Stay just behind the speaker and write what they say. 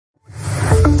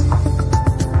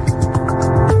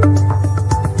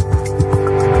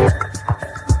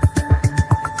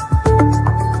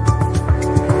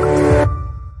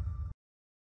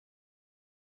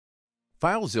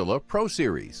FileZilla Pro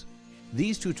Series.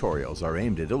 These tutorials are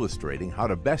aimed at illustrating how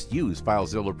to best use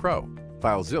FileZilla Pro,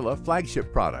 FileZilla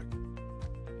flagship product.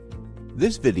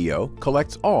 This video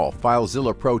collects all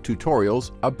FileZilla Pro tutorials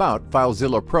about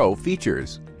FileZilla Pro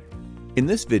features. In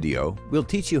this video, we'll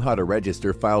teach you how to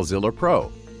register FileZilla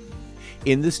Pro.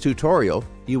 In this tutorial,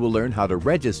 you will learn how to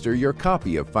register your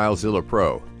copy of FileZilla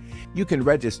Pro. You can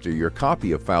register your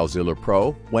copy of FileZilla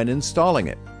Pro when installing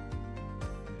it.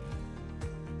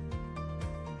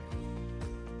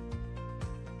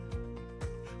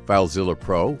 FileZilla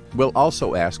Pro will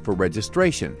also ask for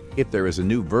registration if there is a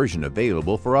new version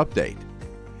available for update.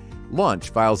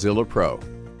 Launch FileZilla Pro.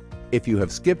 If you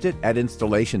have skipped it at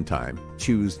installation time,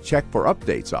 choose Check for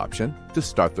Updates option to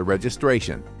start the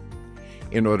registration.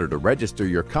 In order to register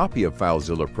your copy of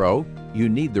FileZilla Pro, you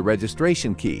need the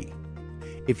registration key.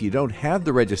 If you don't have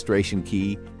the registration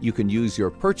key, you can use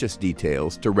your purchase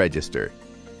details to register.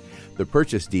 The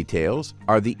purchase details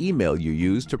are the email you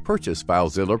use to purchase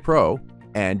FileZilla Pro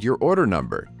and your order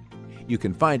number. You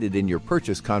can find it in your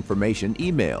purchase confirmation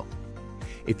email.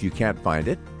 If you can't find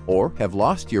it or have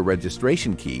lost your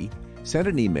registration key, send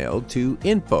an email to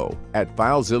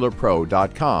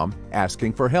info@filezillapro.com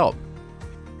asking for help.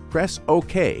 Press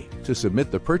OK to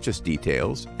submit the purchase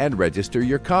details and register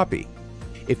your copy.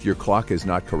 If your clock is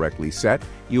not correctly set,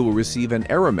 you will receive an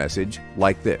error message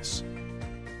like this.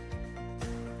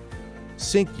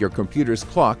 Sync your computer's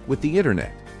clock with the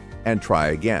internet and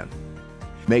try again.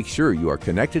 Make sure you are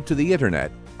connected to the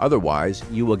internet, otherwise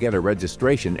you will get a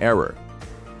registration error.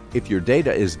 If your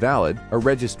data is valid, a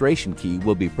registration key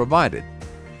will be provided.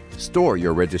 Store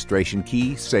your registration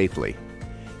key safely.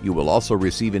 You will also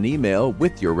receive an email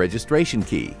with your registration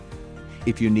key.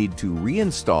 If you need to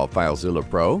reinstall FileZilla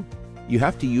Pro, you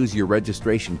have to use your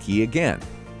registration key again.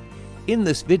 In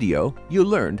this video, you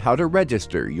learned how to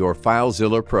register your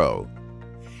FileZilla Pro.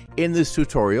 In this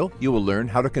tutorial, you will learn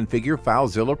how to configure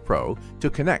FileZilla Pro to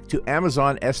connect to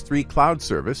Amazon S3 Cloud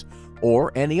Service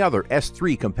or any other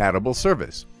S3 compatible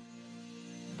service.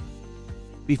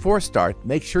 Before start,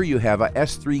 make sure you have a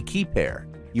S3 key pair.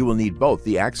 You will need both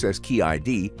the access key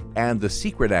ID and the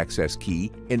secret access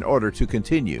key in order to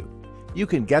continue. You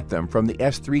can get them from the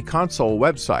S3 Console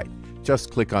website. Just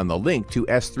click on the link to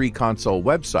S3 Console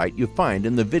website you find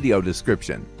in the video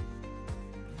description.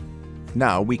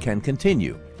 Now we can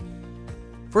continue.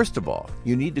 First of all,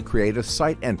 you need to create a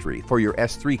site entry for your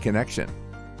S3 connection.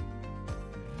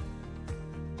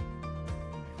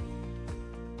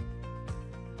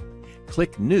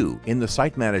 Click New in the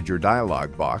Site Manager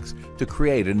dialog box to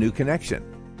create a new connection.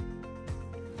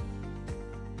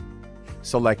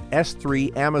 Select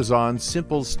S3 Amazon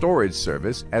Simple Storage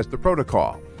Service as the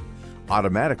protocol.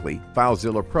 Automatically,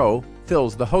 FileZilla Pro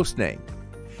fills the hostname.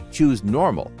 Choose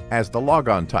Normal as the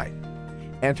logon type.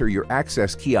 Enter your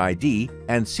access key ID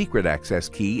and secret access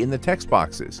key in the text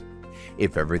boxes.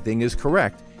 If everything is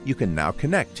correct, you can now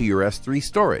connect to your S3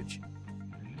 storage.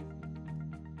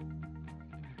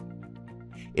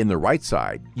 In the right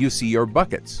side, you see your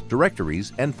buckets,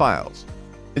 directories, and files.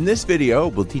 In this video,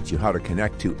 we'll teach you how to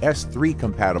connect to S3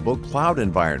 compatible cloud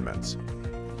environments.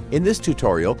 In this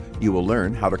tutorial, you will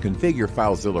learn how to configure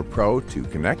FileZilla Pro to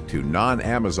connect to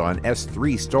non-Amazon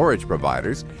S3 storage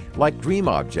providers like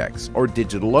DreamObjects or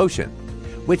DigitalOcean,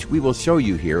 which we will show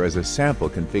you here as a sample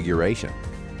configuration.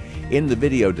 In the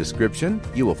video description,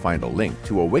 you will find a link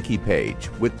to a wiki page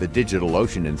with the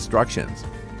DigitalOcean instructions.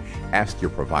 Ask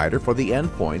your provider for the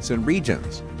endpoints and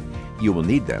regions. You will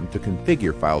need them to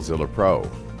configure FileZilla Pro.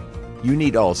 You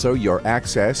need also your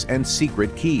access and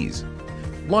secret keys.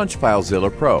 Launch FileZilla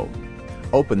Pro.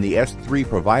 Open the S3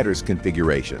 Providers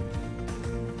configuration.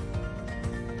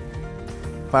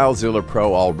 FileZilla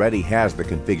Pro already has the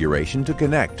configuration to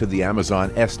connect to the Amazon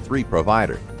S3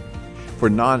 provider. For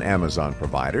non-Amazon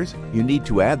providers, you need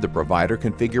to add the provider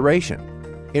configuration.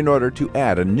 In order to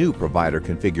add a new provider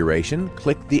configuration,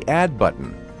 click the Add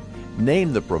button.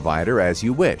 Name the provider as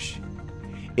you wish.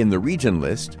 In the region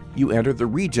list, you enter the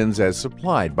regions as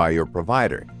supplied by your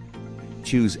provider.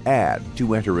 Choose Add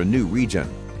to enter a new region.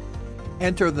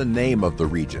 Enter the name of the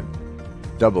region.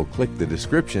 Double-click the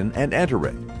description and enter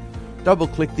it.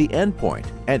 Double-click the endpoint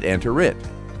and enter it.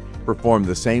 Perform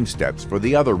the same steps for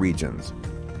the other regions.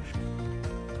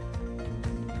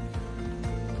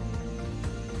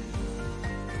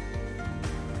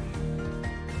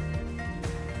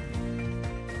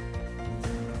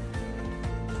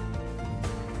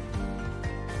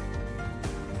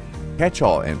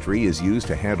 Catch-all entry is used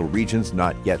to handle regions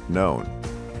not yet known.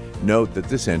 Note that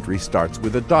this entry starts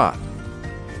with a dot.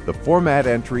 The format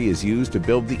entry is used to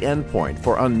build the endpoint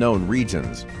for unknown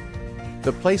regions.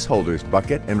 The placeholders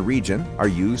bucket and region are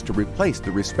used to replace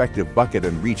the respective bucket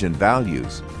and region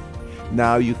values.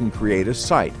 Now you can create a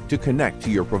site to connect to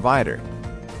your provider.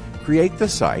 Create the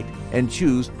site and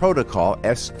choose Protocol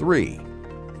S3.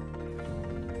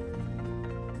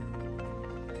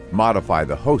 Modify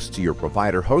the host to your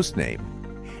provider hostname.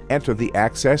 Enter the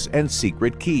access and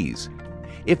secret keys.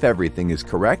 If everything is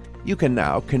correct, you can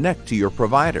now connect to your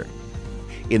provider.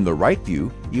 In the right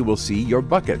view, you will see your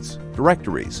buckets,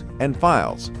 directories, and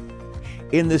files.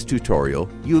 In this tutorial,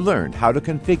 you learned how to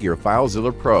configure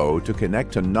FileZilla Pro to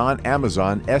connect to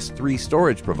non-Amazon S3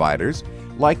 storage providers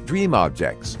like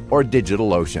DreamObjects or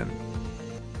DigitalOcean.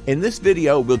 In this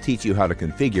video, we'll teach you how to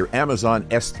configure Amazon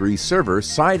S3 server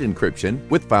side encryption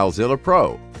with FileZilla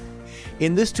Pro.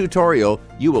 In this tutorial,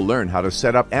 you will learn how to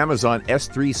set up Amazon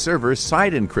S3 server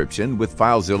side encryption with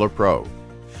FileZilla Pro.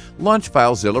 Launch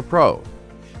FileZilla Pro.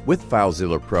 With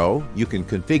FileZilla Pro, you can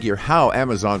configure how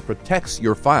Amazon protects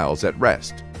your files at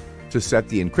rest. To set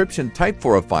the encryption type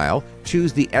for a file,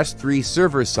 choose the S3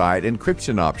 server-side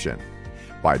encryption option.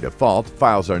 By default,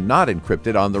 files are not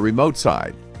encrypted on the remote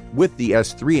side. With the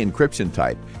S3 encryption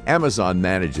type, Amazon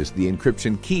manages the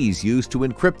encryption keys used to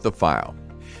encrypt the file.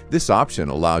 This option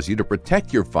allows you to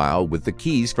protect your file with the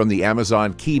keys from the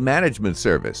Amazon Key Management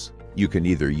Service. You can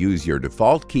either use your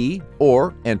default key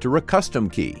or enter a custom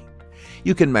key.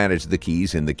 You can manage the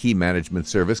keys in the Key Management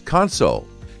Service console.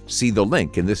 See the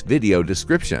link in this video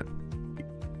description.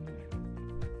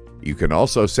 You can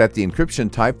also set the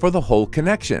encryption type for the whole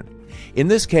connection. In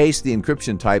this case, the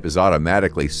encryption type is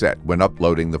automatically set when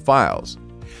uploading the files.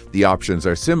 The options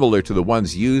are similar to the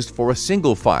ones used for a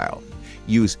single file.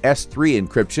 Use S3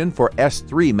 encryption for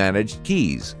S3 managed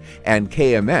keys and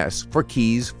KMS for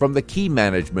keys from the Key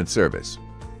Management Service.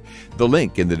 The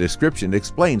link in the description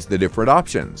explains the different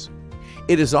options.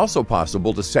 It is also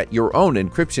possible to set your own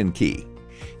encryption key.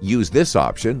 Use this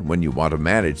option when you want to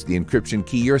manage the encryption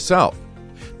key yourself.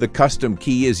 The custom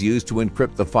key is used to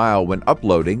encrypt the file when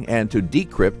uploading and to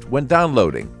decrypt when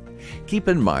downloading. Keep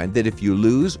in mind that if you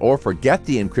lose or forget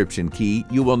the encryption key,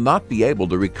 you will not be able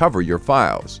to recover your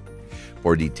files.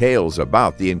 For details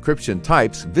about the encryption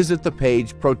types, visit the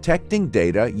page Protecting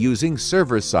Data Using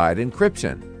Server-Side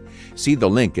Encryption. See the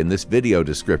link in this video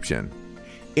description.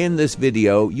 In this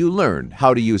video, you learned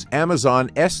how to use Amazon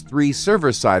S3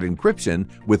 server-side encryption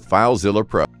with FileZilla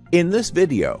Pro. In this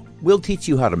video, we'll teach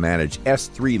you how to manage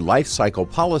S3 Lifecycle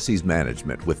Policies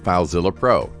Management with FileZilla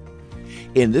Pro.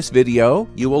 In this video,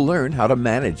 you will learn how to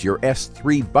manage your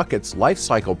S3 buckets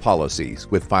lifecycle policies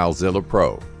with FileZilla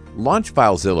Pro. Launch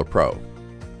FileZilla Pro.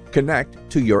 Connect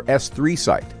to your S3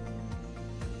 site.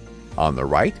 On the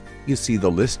right, you see the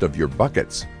list of your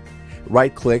buckets.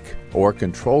 Right-click or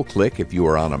Control-click if you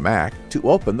are on a Mac to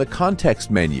open the context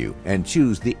menu and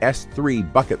choose the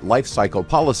S3 bucket lifecycle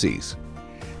policies.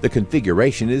 The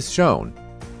configuration is shown.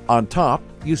 On top,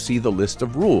 you see the list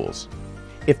of rules.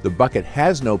 If the bucket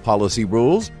has no policy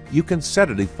rules, you can set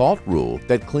a default rule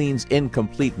that cleans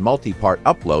incomplete multi-part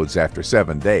uploads after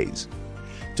 7 days.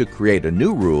 To create a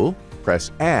new rule,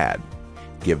 press Add.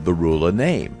 Give the rule a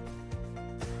name.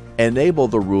 Enable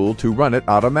the rule to run it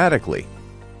automatically.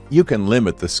 You can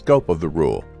limit the scope of the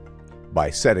rule. By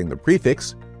setting the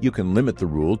prefix, you can limit the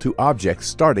rule to objects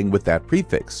starting with that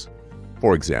prefix.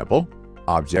 For example,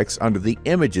 objects under the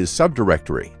Images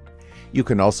subdirectory. You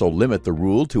can also limit the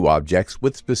rule to objects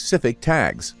with specific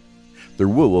tags. The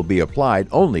rule will be applied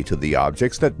only to the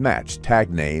objects that match tag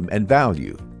name and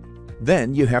value.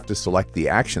 Then you have to select the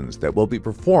actions that will be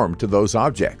performed to those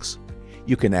objects.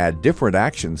 You can add different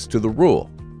actions to the rule.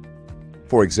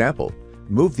 For example,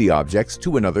 move the objects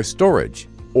to another storage,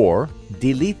 or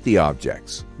delete the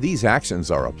objects. These actions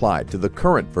are applied to the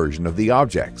current version of the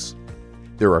objects.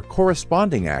 There are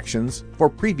corresponding actions for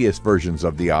previous versions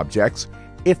of the objects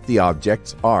if the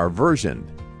objects are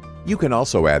versioned. You can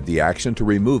also add the action to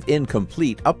remove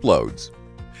incomplete uploads.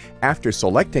 After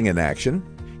selecting an action,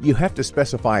 you have to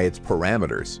specify its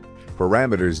parameters.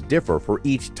 Parameters differ for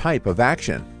each type of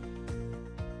action.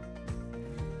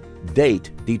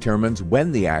 Date determines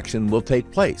when the action will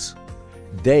take place.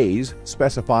 Days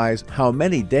specifies how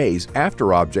many days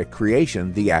after object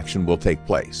creation the action will take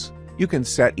place. You can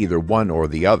set either one or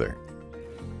the other.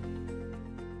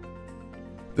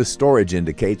 The storage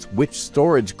indicates which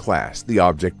storage class the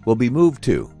object will be moved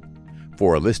to.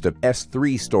 For a list of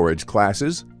S3 storage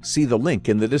classes, see the link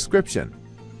in the description.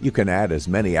 You can add as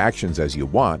many actions as you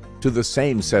want to the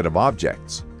same set of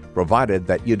objects, provided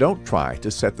that you don't try to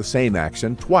set the same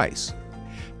action twice.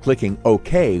 Clicking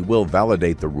OK will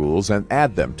validate the rules and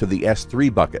add them to the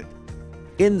S3 bucket.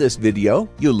 In this video,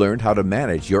 you learned how to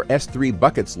manage your S3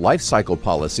 bucket's lifecycle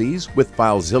policies with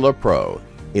FileZilla Pro.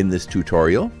 In this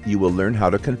tutorial, you will learn how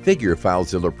to configure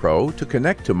FileZilla Pro to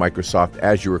connect to Microsoft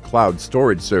Azure Cloud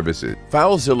Storage services.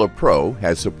 FileZilla Pro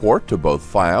has support to both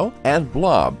file and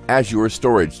blob Azure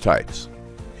storage types.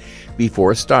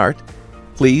 Before start,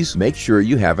 please make sure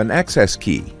you have an access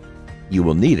key. You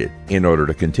will need it in order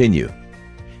to continue.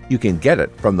 You can get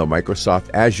it from the Microsoft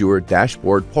Azure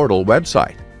Dashboard Portal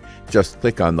website. Just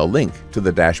click on the link to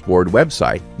the dashboard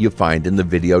website you find in the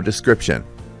video description.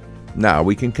 Now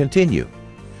we can continue.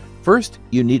 First,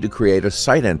 you need to create a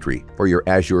site entry for your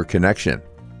Azure connection.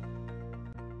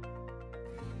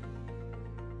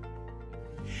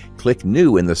 Click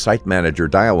New in the Site Manager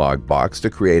dialog box to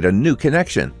create a new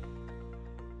connection.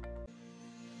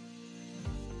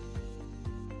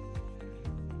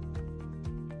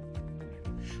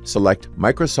 Select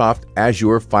Microsoft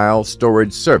Azure File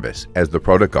Storage Service as the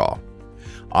protocol.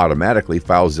 Automatically,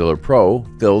 FileZilla Pro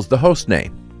fills the host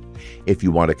name. If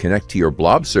you want to connect to your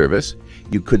blob service,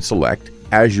 you could select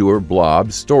Azure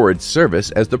Blob Storage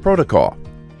Service as the protocol.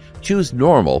 Choose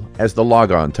Normal as the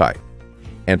logon type.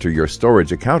 Enter your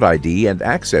storage account ID and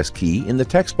access key in the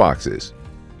text boxes.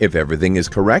 If everything is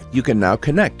correct, you can now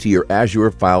connect to your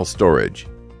Azure file storage.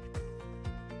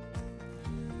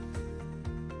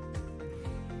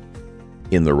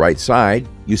 In the right side,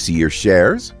 you see your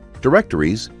shares,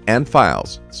 directories, and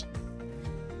files.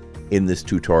 In this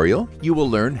tutorial, you will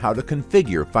learn how to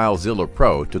configure FileZilla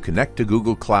Pro to connect to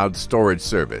Google Cloud Storage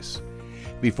Service.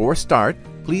 Before start,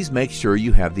 please make sure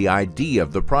you have the ID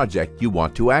of the project you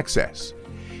want to access.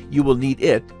 You will need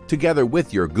it together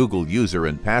with your Google user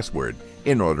and password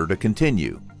in order to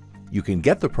continue. You can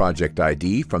get the project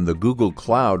ID from the Google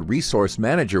Cloud Resource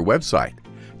Manager website.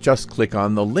 Just click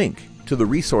on the link to the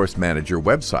Resource Manager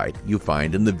website you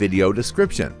find in the video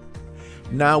description.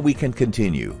 Now we can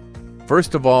continue.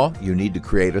 First of all, you need to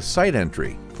create a site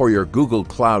entry for your Google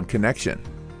Cloud connection.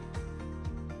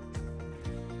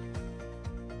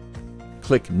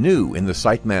 Click New in the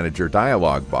Site Manager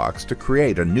dialog box to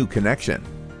create a new connection.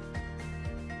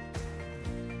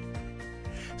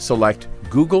 Select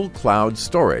Google Cloud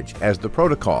Storage as the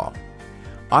protocol.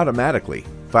 Automatically,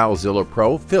 FileZilla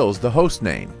Pro fills the host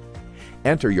name.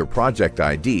 Enter your project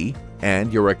ID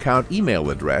and your account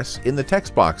email address in the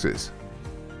text boxes.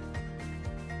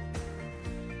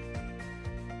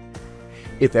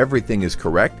 If everything is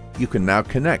correct, you can now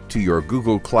connect to your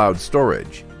Google Cloud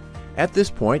Storage. At this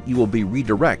point, you will be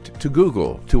redirected to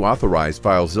Google to authorize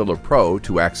FileZilla Pro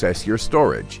to access your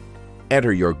storage.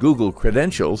 Enter your Google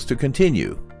credentials to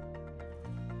continue.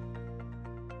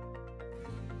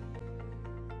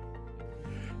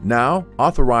 Now,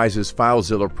 authorizes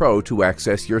FileZilla Pro to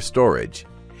access your storage.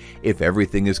 If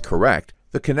everything is correct,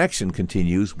 the connection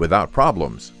continues without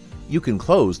problems. You can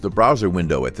close the browser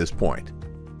window at this point.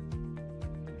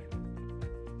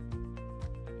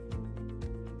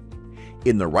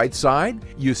 In the right side,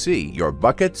 you see your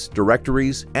buckets,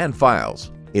 directories, and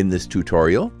files. In this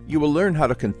tutorial, you will learn how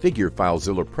to configure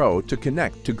FileZilla Pro to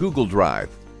connect to Google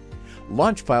Drive.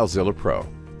 Launch FileZilla Pro.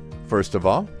 First of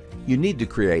all, you need to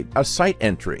create a site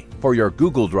entry for your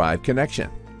Google Drive connection.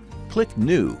 Click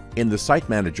New in the Site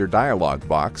Manager dialog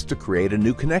box to create a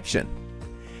new connection.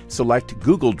 Select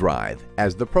Google Drive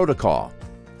as the protocol.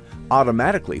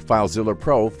 Automatically, FileZilla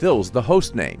Pro fills the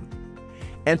host name.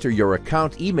 Enter your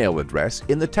account email address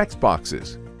in the text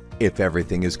boxes. If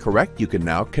everything is correct, you can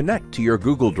now connect to your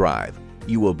Google Drive.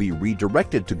 You will be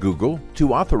redirected to Google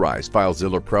to authorize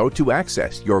FileZilla Pro to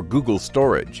access your Google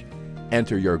storage.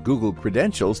 Enter your Google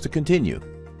credentials to continue.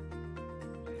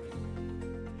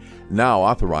 Now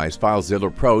authorize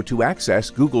FileZilla Pro to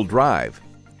access Google Drive.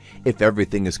 If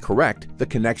everything is correct, the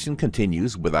connection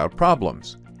continues without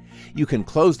problems. You can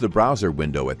close the browser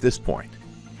window at this point.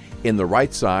 In the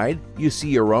right side, you see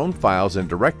your own files and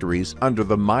directories under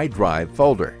the My Drive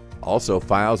folder. Also,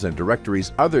 files and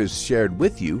directories others shared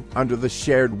with you under the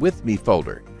Shared With Me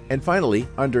folder. And finally,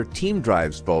 under Team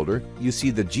Drives folder, you see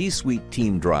the G Suite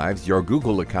team drives your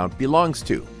Google account belongs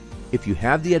to. If you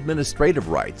have the administrative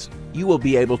rights, you will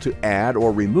be able to add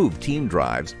or remove team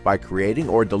drives by creating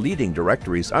or deleting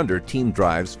directories under Team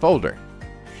Drives folder.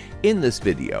 In this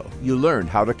video, you learned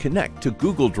how to connect to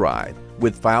Google Drive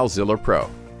with FileZilla Pro.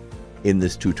 In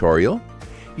this tutorial,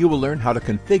 you will learn how to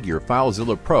configure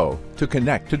FileZilla Pro to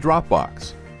connect to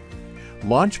Dropbox.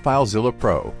 Launch FileZilla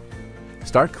Pro.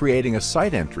 Start creating a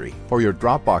site entry for your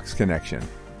Dropbox connection.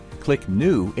 Click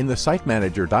New in the Site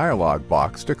Manager dialog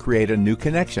box to create a new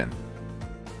connection.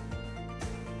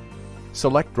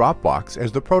 Select Dropbox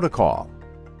as the protocol.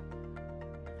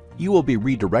 You will be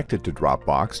redirected to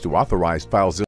Dropbox to authorize FileZilla